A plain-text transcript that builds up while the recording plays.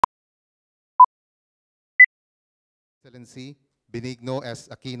Excellency Benigno S.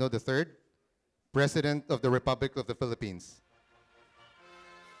 Aquino III, President of the Republic of the Philippines.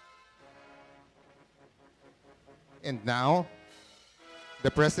 And now, the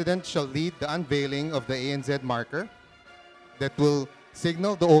President shall lead the unveiling of the ANZ marker that will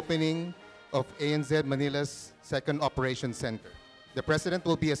signal the opening of ANZ Manila's second operation center. The President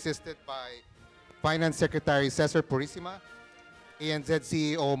will be assisted by Finance Secretary Cesar Purisima, ANZ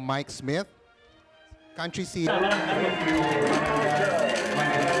CEO Mike Smith, Country CEO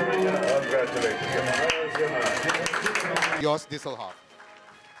Dijsselhof.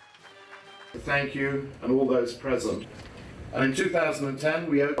 Thank you and all those present. And in 2010,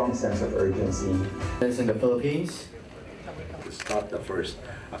 we had a strong sense of urgency. In the Philippines, it's not the first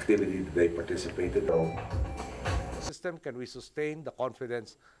activity that they participated in. System, can we sustain the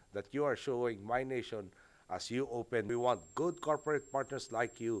confidence that you are showing my nation as you open? We want good corporate partners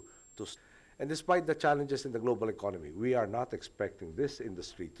like you to. And despite the challenges in the global economy, we are not expecting this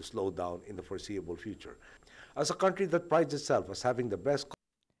industry to slow down in the foreseeable future. As a country that prides itself as having the best.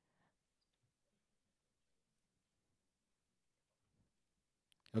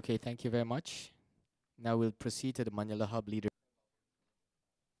 Okay, thank you very much. Now we'll proceed to the Manila Hub leader.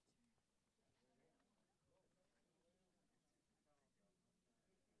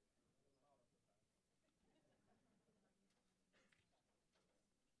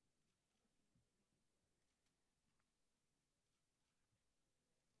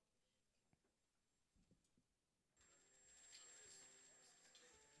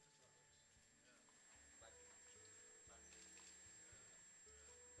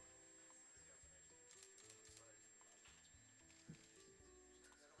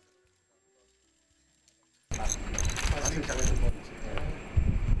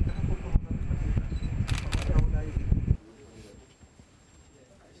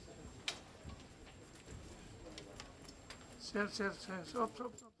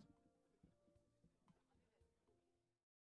 Stop.